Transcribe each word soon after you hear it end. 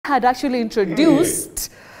had actually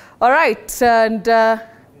introduced. All right, and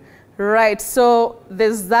right, so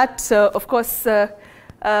there's that, of course,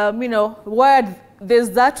 you know, word. There's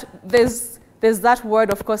that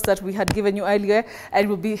word, of course, that we had given you earlier, and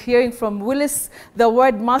we'll be hearing from Willice, the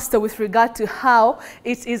word master, with regard to how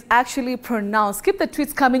it is actually pronounced. Keep the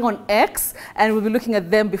tweets coming on X, and we'll be looking at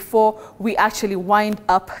them before we actually wind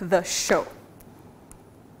up the show.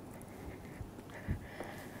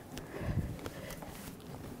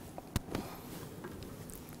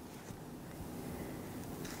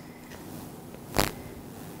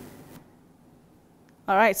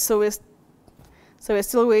 All right, so we're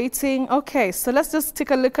still waiting. Okay, so let's just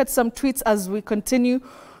take a look at some tweets as we continue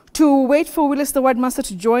to wait for Willice, the word master,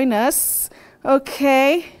 to join us.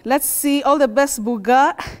 Okay, let's see. All the best,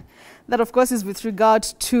 Buga. That, of course, is with regard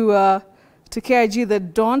to KIG the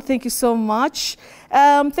Dawn. Thank you so much.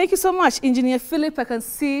 Thank you so much, Engineer Philip. I can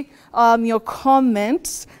see your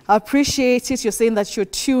comment. I appreciate it. You're saying that you're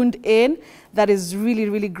tuned in. That is really,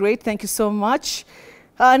 really great. Thank you so much.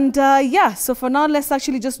 And yeah, so for now, let's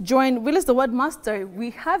actually just join Willice, the word master.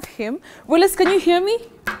 We have him. Willice, can you hear me?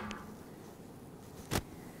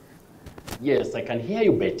 Yes, I can hear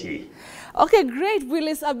you, Betty. Okay, great,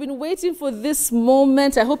 Willice. I've been waiting for this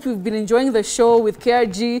moment. I hope you've been enjoying the show with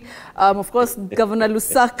KRG, of course, Governor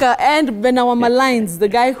Lusaka, and Benawama Lines, the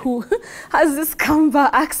guy who has this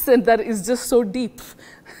Kamba accent that is just so deep.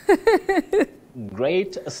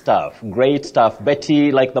 Great stuff, Betty.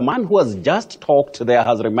 Like the man who has just talked there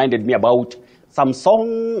has reminded me about some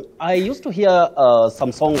song. I used to hear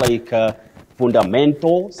some song like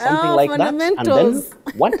Fundamento, something like that. And then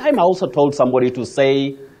one time I also told somebody to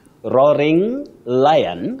say roaring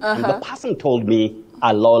lion, and the person told me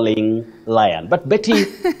a lolling lion. But Betty,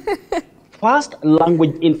 first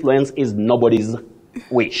language influence is nobody's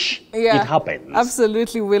wish. Yeah, it happens.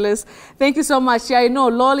 Absolutely, Willice. Thank you so much. Yeah, I know,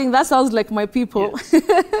 lolling, that sounds like my people. Yes.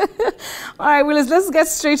 All right, Willice, let's get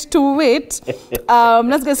straight to it.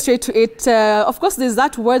 Let's get straight to it. Of course, there's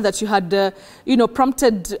that word that you had, you know,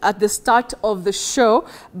 prompted at the start of the show.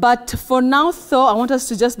 But for now, though, I want us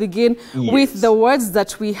to just begin with the words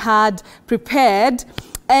that we had prepared.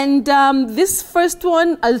 And this first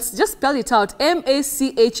one, I'll just spell it out,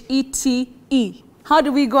 M-A-C-H-E-T-E. How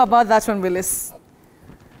do we go about that one, Willice?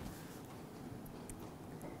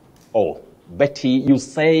 Oh, Betty, you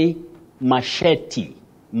say machete,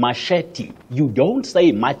 machete. You don't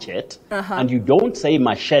say machete, and you don't say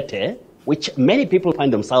machete, which many people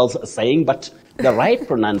find themselves saying, but the right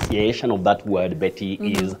pronunciation of that word, Betty,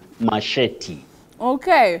 is machete.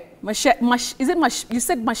 Okay. You said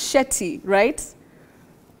machete, right?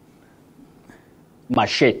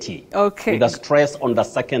 Machete. Okay. With a stress on the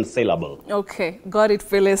second syllable. Okay, got it,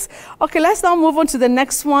 Willice. Okay, let's now move on to the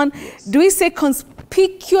next one. Yes. Do we say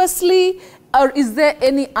conspicuously, or is there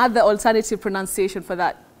any other alternative pronunciation for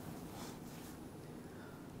that?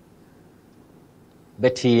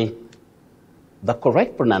 Betty, the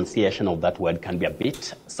correct pronunciation of that word can be a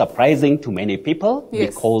bit surprising to many people,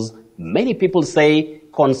 because many people say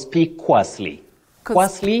conspicuously.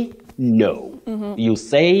 Conspicuously, no. You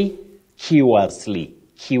say curiously,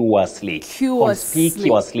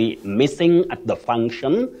 conspicuously, missing at the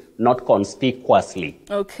function, not conspicuously.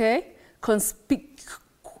 Okay,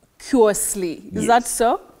 conspicuously, is that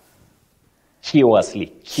so?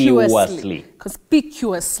 Curiously.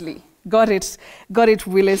 Conspicuously, got it,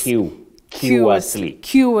 Willice.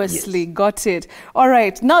 Curiously, got it. All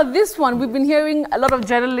right, now this one, we've been hearing a lot of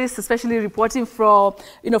journalists, especially reporting from,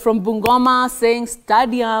 you know, from Bungoma, saying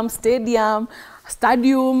stadium.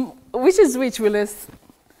 Which is which, Willice?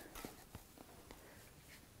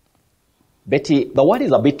 Betty, the word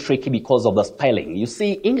is a bit tricky because of the spelling. You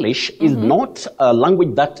see, English is not a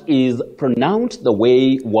language that is pronounced the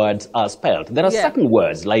way words are spelled. There are certain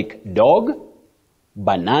words like dog,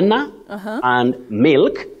 banana, and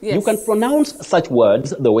milk. Yes. You can pronounce such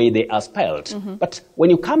words the way they are spelled. But when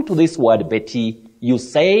you come to this word, Betty, you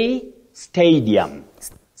say stadium.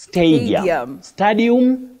 Stadium,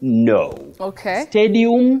 no. Okay.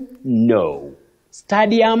 Stadium, no.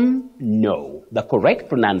 Stadium, no. The correct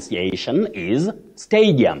pronunciation is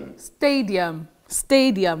stadium. Stadium.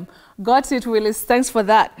 Got it, Willice. Thanks for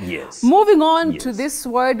that. Yes. Moving on to this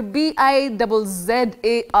word, B-I-Z-Z-A-R-E.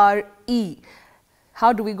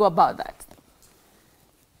 How do we go about that?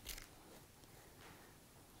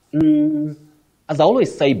 As I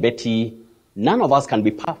always say, Betty, none of us can be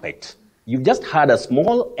perfect. You've just had a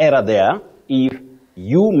small error there. If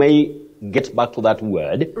you may get back to that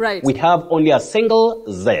word, we have only a single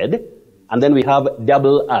Z And then we have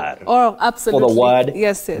double R. Oh, absolutely. For the word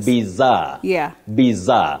yes, yes. bizarre. Yeah.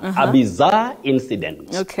 Bizarre. A bizarre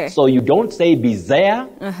incident. Okay. So you don't say bizarre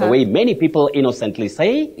the way many people innocently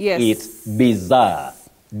say. Yes. It's bizarre.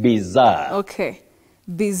 Bizarre. Okay.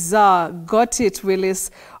 Bizarre. Got it, Willis.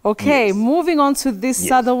 Okay, Yes. moving on to this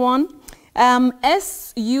Yes. other one.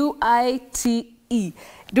 S-U-I-T-E.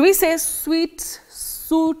 Do we say sweet,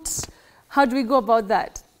 suit? How do we go about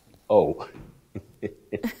that? Oh.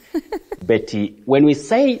 Betty, when we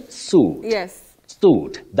say suit, Yes.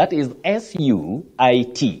 suit, that is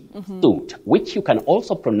S-U-I-T, suit, which you can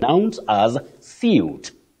also pronounce as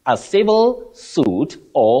suit, a civil suit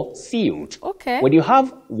or suit. Okay. When you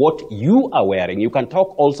have what you are wearing, you can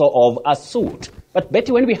talk also of a suit. But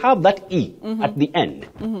Betty, when we have that E at the end,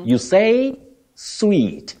 you say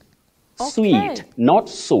sweet. Okay. Sweet, not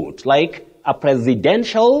suit, like a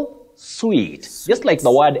presidential suite. Just like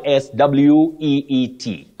the word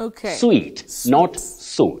S-W-E-E-T. Okay. Sweet, not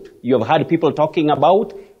suit. You have heard people talking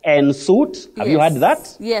about en suit. Have you heard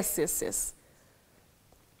that? Yes, yes, yes.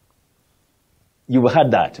 You've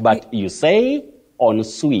heard that, but you say en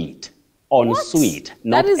suite. En What? suite,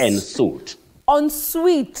 not That is en suit. En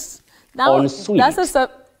suite. Now, En suite. That's a,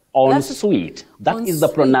 En suite. That en is the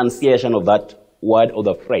suite. pronunciation of that word or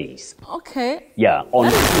the phrase. Okay. Yeah, en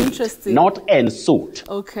That is suite, interesting. not en suit.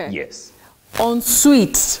 Okay. Yes. En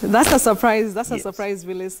suite. That's a surprise. That's a Yes. surprise,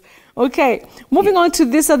 Willis. Okay. Moving on to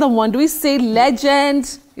this other one. Do we say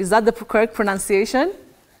legend? Is that the correct pronunciation?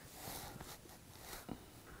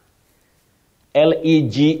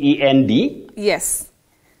 L-E-G-E-N-D. Yes.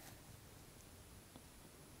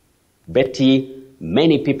 Betty,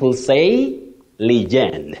 many people say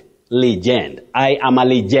legend. Legend. I am a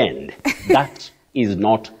legend. That is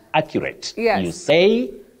not accurate. Yes. You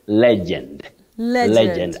say legend. Legend.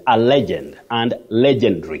 Legend. A legend and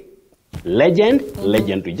legendary. Legend,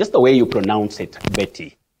 legendary. Just the way you pronounce it,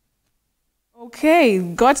 Betty. Okay,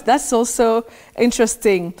 that's also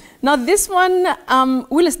interesting. Now this one,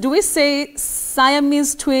 Willis, do we say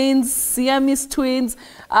Siamese twins, Siamese twins?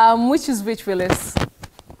 Which is which, Willis?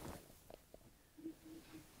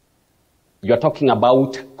 You're talking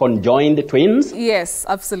about conjoined twins? Yes,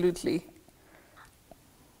 absolutely.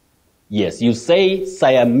 Yes, you say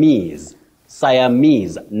Siamese.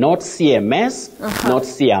 Siamese, not CMS, not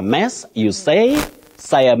CMS. You say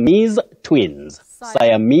Siamese twins.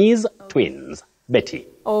 Siamese twins. Betty.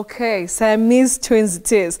 Okay, Siamese twins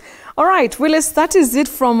it is. All right, Willis, that is it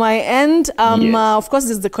from my end. Yes. Of course,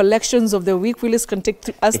 there's the collections of the week. Willis can take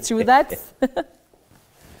us through that.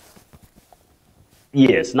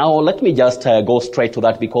 Yes, now let me just go straight to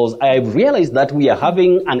that because I've realized that we are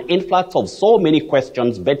having an influx of so many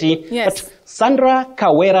questions, Betty. Yes. But Sandra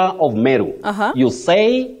Kawera of Meru, you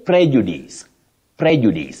say prejudice.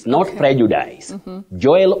 Prejudice, not prejudice.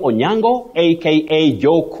 Joel Onyango, a.k.a.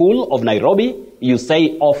 Joe Cool of Nairobi, you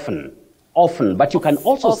say often. Often, but you can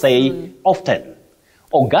also say often.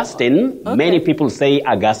 Augustine, many people say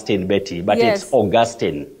Augustine, Betty, but Yes. it's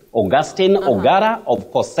Augustine. Augustine Ogara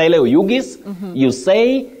of Kosele Oyugis, you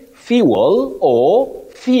say fuel or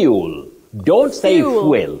fuel. Don't say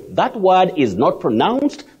fuel. That word is not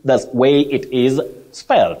pronounced the way it is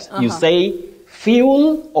spelled. You say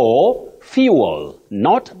fuel or fuel,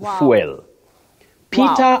 not fuel.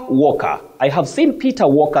 Peter Walker. I have seen Peter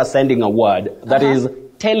Walker sending a word that is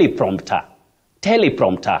teleprompter.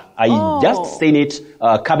 Teleprompter. I just seen it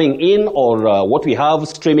coming in or what we have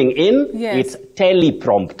streaming in. Yes. It's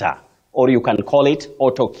teleprompter. Or you can call it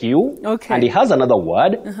auto cue. Okay. And it has another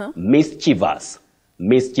word, mischievous.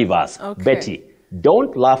 Mischievous. Okay. Betty,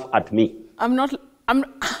 don't laugh at me.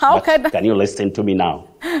 How can Can you listen to me now?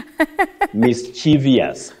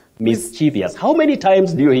 Mischievous. Mischievous. How many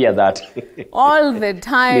times do you hear that? all the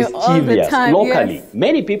time, all the Mischievous. time. Locally, Yes.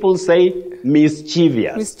 many people say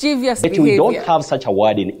mischievous. Mischievous But behavior. we don't have such a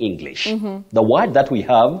word in English. The word that we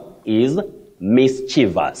have is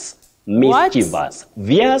mischievous. Mischievous.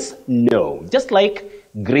 Vias, no. Just like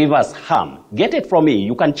grievous harm. Get it from me.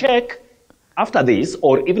 You can check after this,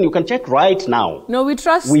 or even you can check right now. No, we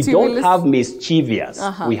trust We you. don't Willis. have mischievous.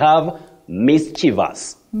 We have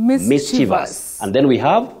mischievous. Mischievous. And then we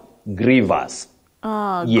have grievous.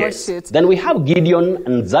 Yes. Got it. Then we have Gideon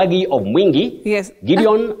Nzagi of Mwingi. Yes.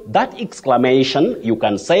 Gideon, that exclamation, you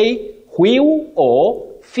can say whew or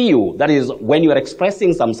few. That is when you are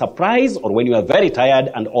expressing some surprise or when you are very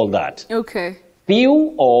tired and all that. Okay.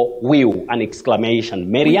 Few or whew, an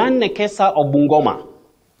exclamation. Marianne Nekesa of Bungoma.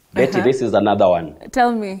 Betty, this is another one.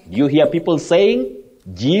 Tell me. You hear people saying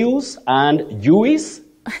Jews and Jewish?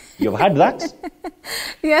 You've heard that?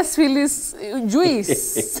 Yes, Willis.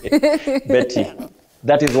 Juice. Betty,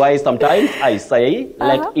 That is why sometimes I say,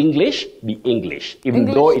 let English be English, even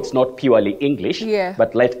though it's not purely English,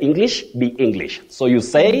 but let English be English. So you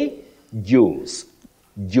say Jews,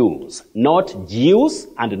 Jews, not Jews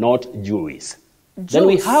and not Jews. Then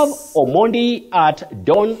we have Omondi at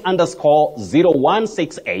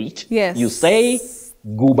Don_0168. Yes. You say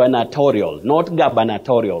gubernatorial, not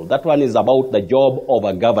gubernatorial. That one is about the job of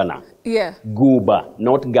a governor. Yeah. Guba,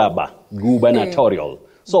 not gaba. Gubernatorial.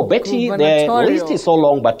 So Betty, the list is so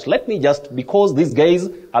long, but let me just, because these guys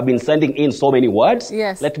have been sending in so many words,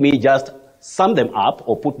 let me just sum them up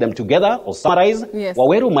or put them together or summarize. Yes.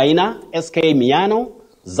 Waweru Maina, SK Miano,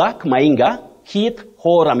 Zach Mainga, Keith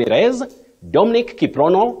Ho Ramirez, Dominic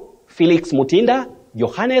Kiprono, Felix Mutinda,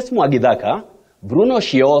 Johannes Mwagidaka, Bruno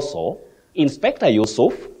Shioso, Inspector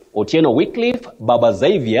Yusuf, Otieno Wycliffe, Baba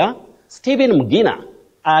Xavier, Stephen Mgina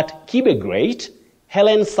at Kibe Great,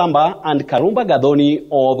 Helen Samba and Karumba Gadoni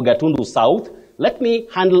of Gatundu South. Let me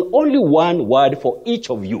handle only one word for each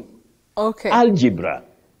of you. Okay. Algebra.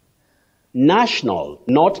 National,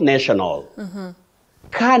 not national.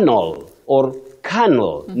 Colonel or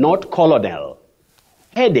colonel, not colonel.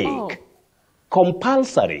 Headache.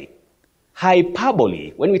 Compulsory.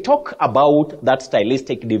 Hyperbole. When we talk about that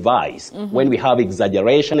stylistic device, when we have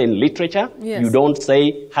exaggeration in literature, you don't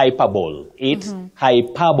say hyperbole. It's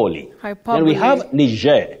hyperbole. Then we have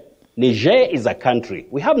Niger. Niger is a country.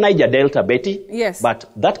 We have Niger Delta, Betty. Yes. But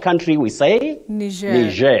that country we say Niger.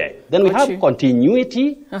 Niger. Then we have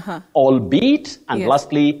continuity, albeit, and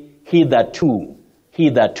lastly, hitherto.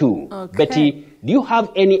 Hitherto. Okay. Betty, do you have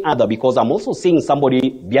any other? Because I'm also seeing somebody,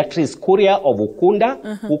 Beatrice Kuria of Ukunda,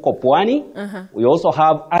 huko Pwani. We also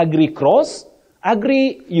have Agri Cross.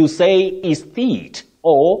 Agri, you say, is theat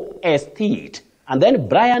or esthete. And then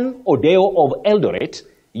Brian Odeo of Eldoret,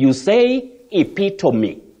 you say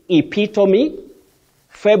epitome. Epitome,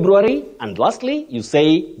 February. And lastly, you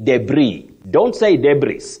say debris. Don't say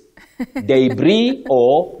debris. Debris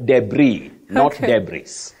or debris. Not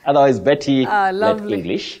debris. Otherwise, Betty, let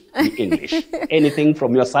English be English. Anything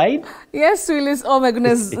from your side? Yes, Willice. Oh my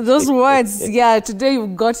goodness, those words. Yeah, today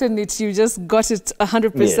you've gotten it. You just got it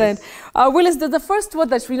 100%. Yes. Willice, the first word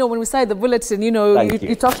that when we started the bulletin,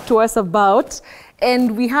 you talked to us about,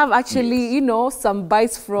 and we have actually, some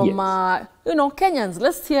bites from, Kenyans.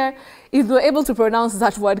 Let's hear if you're able to pronounce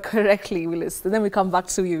that word correctly, Willice. And then we come back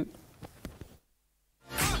to you.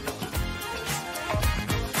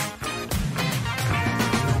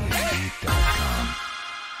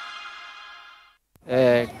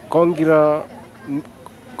 Conglomeration.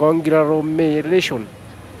 Conglomeration.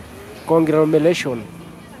 Conglomeration.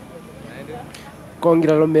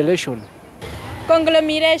 Conglomeration.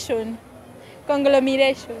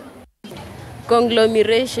 Conglomeration.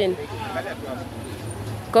 Conglomeration.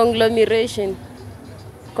 Conglomeration.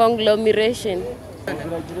 Conglomeration.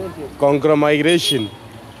 Conglomeration.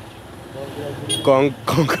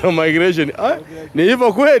 Conglomeration. Ni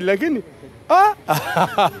hivyo kweli lakini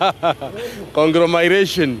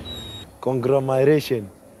conglomeration. Conglomeration.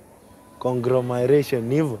 Conglomeration.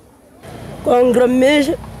 Nivo.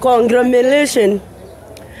 Conglomeration. Conglomeration.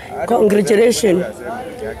 Congratulation.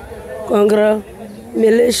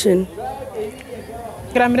 Conglomeration.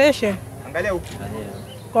 Conglomeration.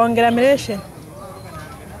 Conglomeration.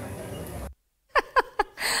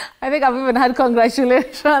 I think I've even had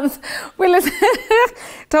congratulations. Willice,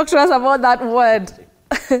 talk to us about that word.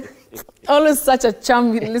 Always such a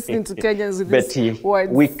charm listening to Kenyans with Betty, these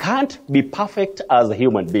words. We can't be perfect as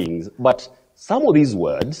human beings, but some of these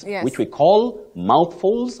words, which we call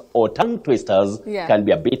mouthfuls or tongue twisters, can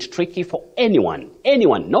be a bit tricky for anyone.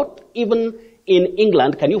 Anyone, not even in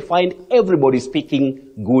England, can you find everybody speaking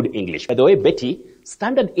good English. By the way, Betty,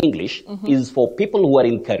 standard English is for people who are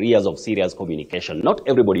in careers of serious communication. Not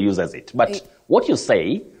everybody uses it. But what you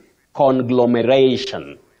say,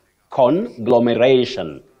 conglomeration.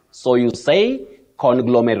 Conglomeration. So you say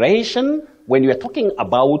conglomeration when you are talking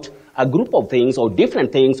about a group of things or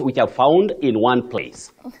different things which are found in one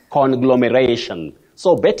place. Conglomeration.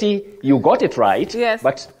 So Betty, you got it right. Yes.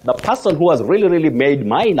 But the person who has really made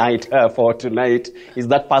my night for tonight is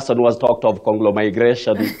that person who has talked of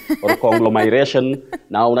conglomeration or conglomeration.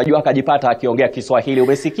 Na unajua akajipata akiongea Kiswahili,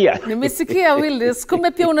 umesikia? Nimesikia Willice,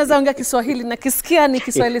 kumbe pia unaweza ongea Kiswahili na kisikia ni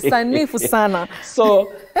Kiswahili sanifu sana. So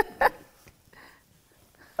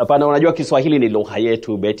hapana, unajua Kiswahili ni lugha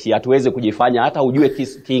yetu Betty, hatuwezi kujifanya hata ujue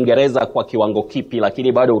Kiingereza kwa kiwango kipi,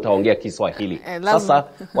 lakini bado utaongea Kiswahili. Sasa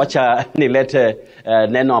wacha nilete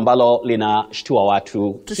neno ambalo linashtua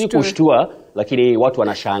watu. Si kushtua, lakini watu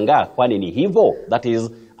wanashangaa kwani ni hivyo. That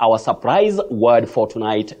is our surprise word for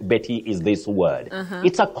tonight, Betty, is this word.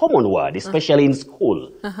 It's a common word, especially in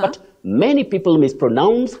school. But many people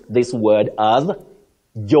mispronounce this word as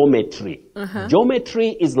geometry.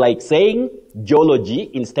 Geometry is like saying geology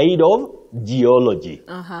instead of geology.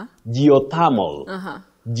 Geothermal,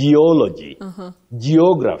 geology,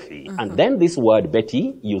 geography. And then this word,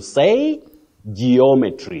 Betty, you say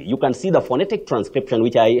geometry. You can see the phonetic transcription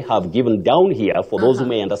which I have given down here for those who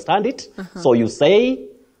may understand it. So you say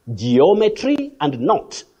geometry and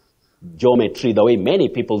not geometry the way many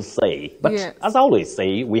people say. But as I always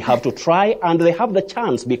say, we have to try, and they have the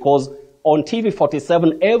chance because on TV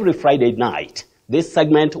 47 every Friday night, this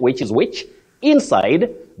segment, which is inside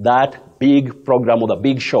that big program or the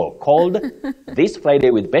big show called This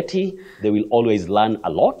Friday with Betty, they will always learn a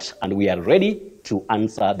lot, and we are ready to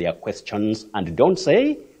answer their questions. And don't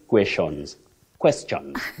say questions,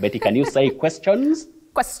 questions. Betty, can you say questions?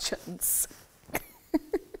 Questions.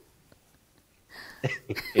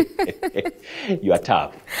 You are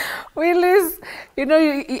tough. Willice, you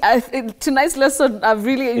know, tonight's lesson, I've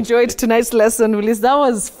really enjoyed tonight's lesson, Willice. That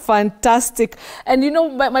was fantastic. And you know,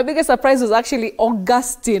 my biggest surprise was actually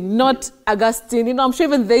Augustine, not Augustine. You know, I'm sure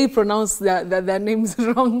even they pronounce their names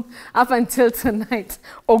wrong up until tonight.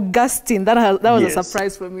 Augustine, that was a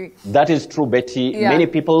surprise for me. That is true, Betty. Many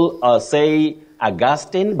people say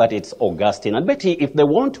Augustine, but it's Augustine. And Betty, if they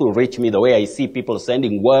want to reach me the way I see people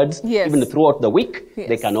sending words, even throughout the week,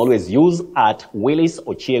 they can always use at Willice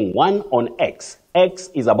Ochieng 1 on X. X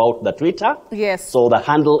is about the Twitter. So the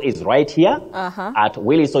handle is right here. At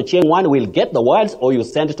Willice Ochieng 1, we'll get the words, or you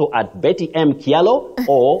send it to at Betty M. Kialo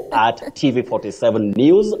or at TV 47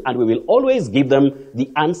 News, and we will always give them the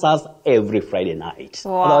answers every Friday night.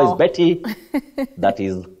 Otherwise, Betty, that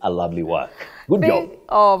is a lovely work. Good job.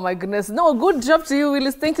 Oh my goodness. No, good job to you,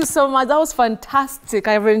 Willice. Thank you so much. That was fantastic.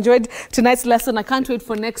 I've enjoyed tonight's lesson. I can't wait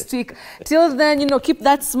for next week. Till then, you know, keep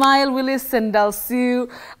that smile, Willice, and I'll see you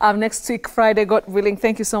next week, Friday, God willing.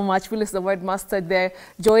 Thank you so much. Willice, the word master there,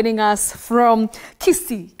 joining us from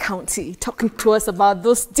Kisii County, talking to us about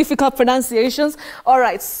those difficult pronunciations. All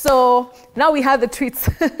right, so now we have the tweets.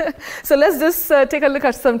 So let's just take a look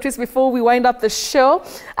at some tweets before we wind up the show.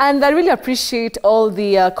 And I really appreciate all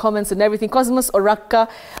the comments and everything. Cosmos Oraka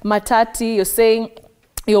Matati, you're saying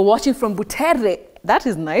you're watching from Butere. That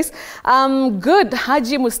is nice. Good.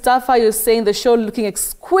 Haji Mustafa, you're saying the show looking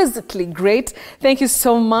exquisitely great. Thank you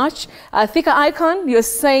so much. Thika Icon, you're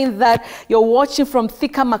saying that you're watching from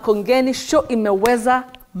Thika Makongeni. Show imeweza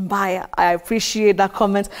mbaya. I appreciate that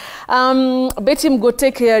comment. Betty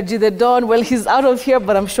Mgoteke G the Don, well, he's out of here,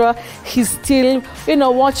 but I'm sure he's still, you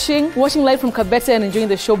know, watching live from Kabete and enjoying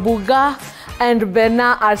the show. Buga and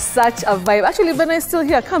Bena are such a vibe. Actually, Bena is still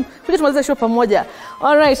here. Come, we just want to show pamoja.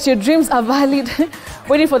 All right, your dreams are valid.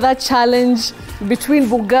 Waiting for that challenge between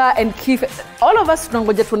Buga and Keith. All of us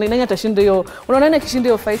tunangoja tuone nani atashinda hiyo. Unaona nani akishinda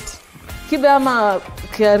hiyo fight? Kibe ama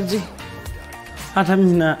KRG? Hata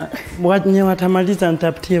mimi wenye watamaliza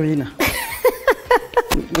nitapitia wina.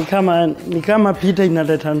 Ni kama Peter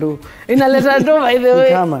inaleta ndo. Inaleta ndo, by the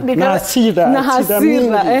way. Na hasira. Na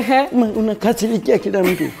hasira, unakasirikia kila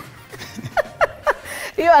mtu.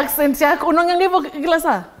 Hiyo accent yako, unaongea hivyo kila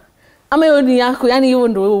saa? Ama hiyo ni yako, yani hiyo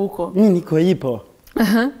ndo wewe uko? Mimi niko ipo.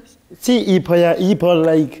 Si ipo ya ipo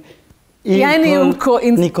like yani uko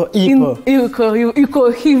niko ipo. Uko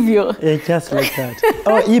hivyo. Just like that.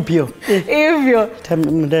 Oh, ipyo. Hivyo.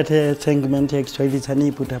 Mdete segment ya Kiswahili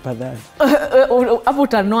sanipu tafadhali. Hapo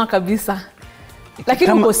utanoa kabisa.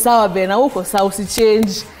 Lakini uko sawa Bena, uko sawa,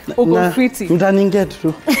 usichange. Uko fiti. Mtaninget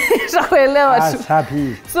tu. Tutakuelewa tu.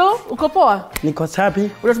 Happy. So, uko poa? Niko happy.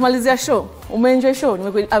 Unatumalizia show? Umeenjoy show?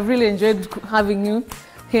 I've really enjoyed having you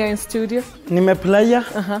here in studio. Nimeplaya.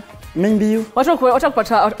 Maybe you. Watu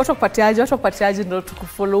kupatiaje ndo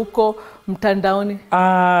tukufollow huko mtandaoni?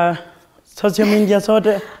 Social media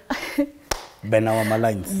zote. Bena wa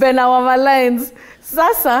Malines. Bena wa Malines.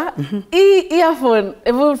 Sasa, earphone,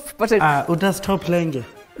 evo pate. Utastop lenge.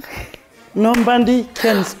 Nobody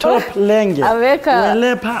can stop lenge. Ameka.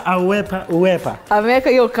 Welepa, awepa, uwepa. Ameka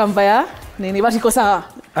hiyo kamba ya nini? Bati iko sawa.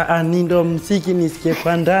 Nindo msiki nisikie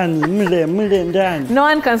kwa ndani, mle ndani. No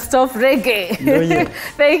one can stop reggae. No, yeah.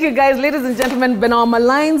 Thank you guys, ladies and gentlemen. Bena wa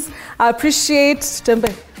Malines. I appreciate tembe.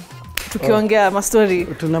 Tukiongea mastori.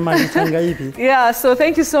 Tunamalizanga hivi. Yeah, so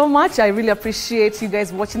thank you so much. I really appreciate you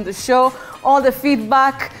guys watching the show. All the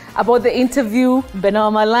feedback about the interview, Bena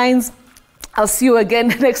wa Malines. I'll see you again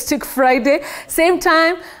next week Friday, same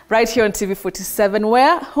time, right here on TV 47.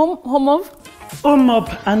 Where? Home of? Home of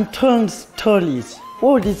Anton Stories.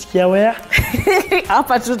 What is here where?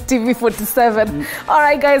 Up at TV 47. All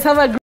right, guys, have a great